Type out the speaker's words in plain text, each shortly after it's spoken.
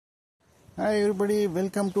Hi everybody,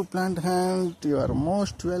 welcome to Plant Health. You are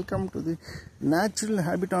most welcome to the natural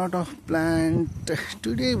habitat of plant.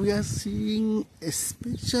 Today we are seeing a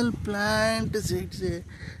special plant. It's a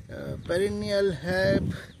perennial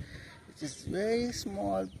herb. It is very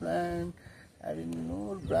small plant having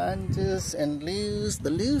no branches and leaves.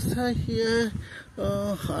 The leaves are here,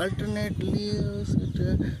 alternate leaves with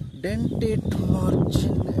a dentate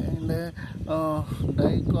margin and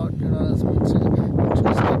dicotyledons, which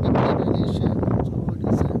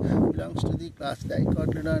belongs to the class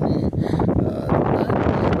Dicotyledonnae. The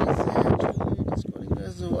plant is actually calling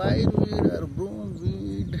as white weed or broom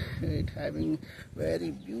weed. It having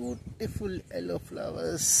very beautiful yellow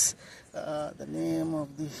flowers. The name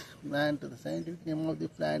of the plant, the scientific name of the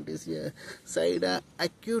plant is Sida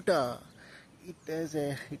acuta. It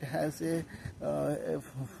has a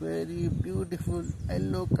very beautiful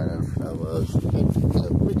yellow color flowers.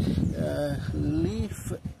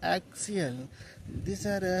 Leaf axial. These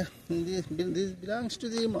this belongs to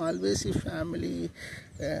the Malvaceae family.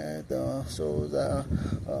 The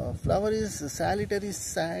flower is solitary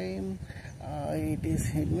cyme. It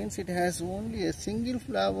means it has only a single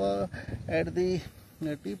flower at the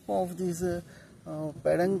tip of this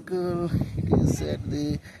peduncle. It is at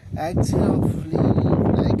the axil of leaf,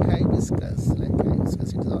 like hibiscus. It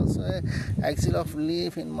is also an axil of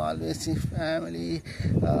leaf in Malvaceae family.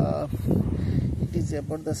 It is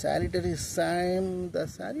about the solitary cyme. The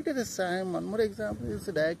solitary cyme, one more example is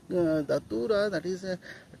datura, that is a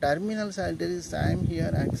terminal solitary cyme.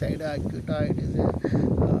 Here, Sida acuta, it is a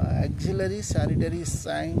axillary solitary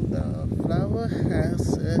cyme. The flower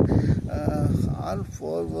has all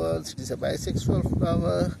four valves. It is a bisexual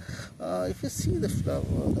flower. If you see the flower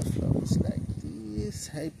is like this.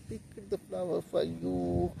 I picked the flower for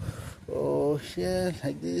you. Here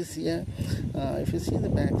like this. Here, if you see the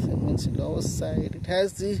back side, means lower side, it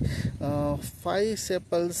has the 5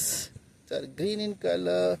 sepals. Are green in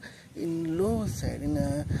color. In lower side, in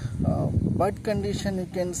a bud condition, you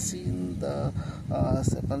can see the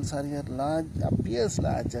sepals are here large, appears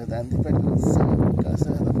larger than the petals, because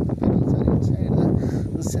the petals are inside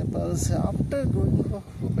the sepals. After growing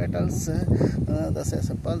of petals, the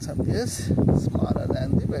sepals appears smaller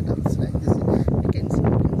than the petals, like this. You can see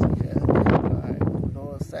here.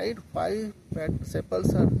 Lower side, 5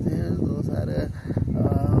 sepals are there. Those are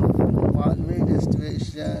valvate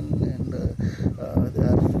estivation, and they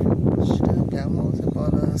are fused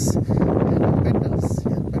gamosepalous, and petals.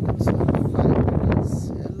 Here petals are 5 petals,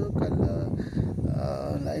 yellow color.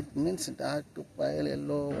 Light means dark to pale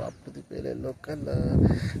yellow, up to the pale yellow color.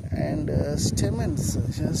 And stamens.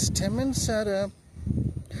 Stamens are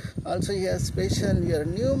also here special. Here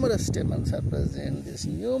numerous stamens are present. These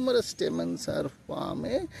numerous stamens are form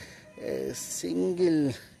a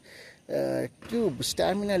single tube,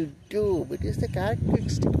 staminal tube. It is the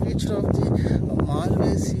characteristic feature of the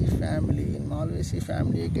Malvaceae family. In Malvaceae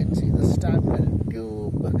family, you can see the staminal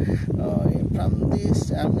tube. From the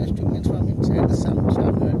staminal tube means from inside the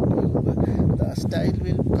staminal tube, the style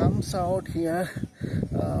will comes out here.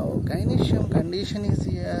 Gynoecium condition is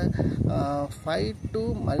here. 5 to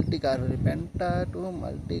multicarpellary, penta to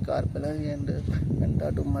multicarpellary, and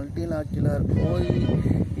penta to multilocular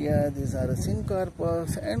oi. Here these are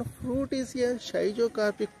syncarpous, and fruit is here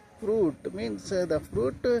schizocarpic fruit. Means the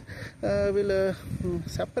fruit will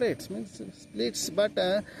separates, means splits, but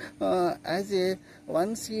as a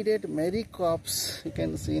one-seeded mericops, you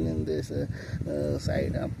can see in this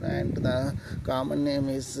side of plant. The common name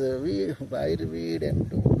is wireweed and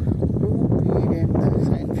broomweed, and the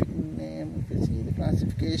scientific name, if you see the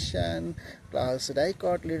classification, class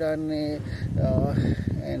Dicotyledonnae,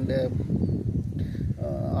 and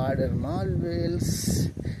order Malvales,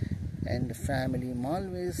 and family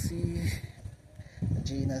Malvaceae,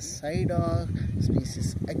 genus Sida,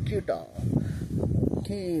 species acuta.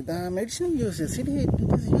 Okay, the medicinal uses, it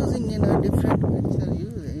is using in a different medicinal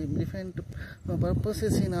use, different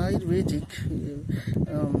purposes in Ayurvedic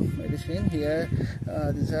medicine. Here,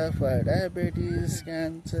 these are for diabetes,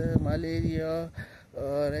 cancer, malaria.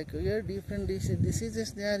 Like here different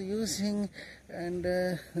diseases they are using, and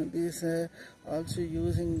these also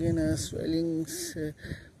using in swellings,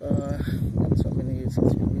 and so many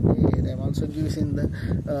uses will be there. I am also using the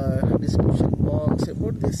description box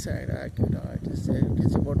about this side acuta. It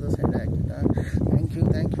is about the side acuta. Thank you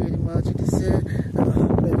very much. It is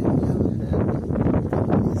very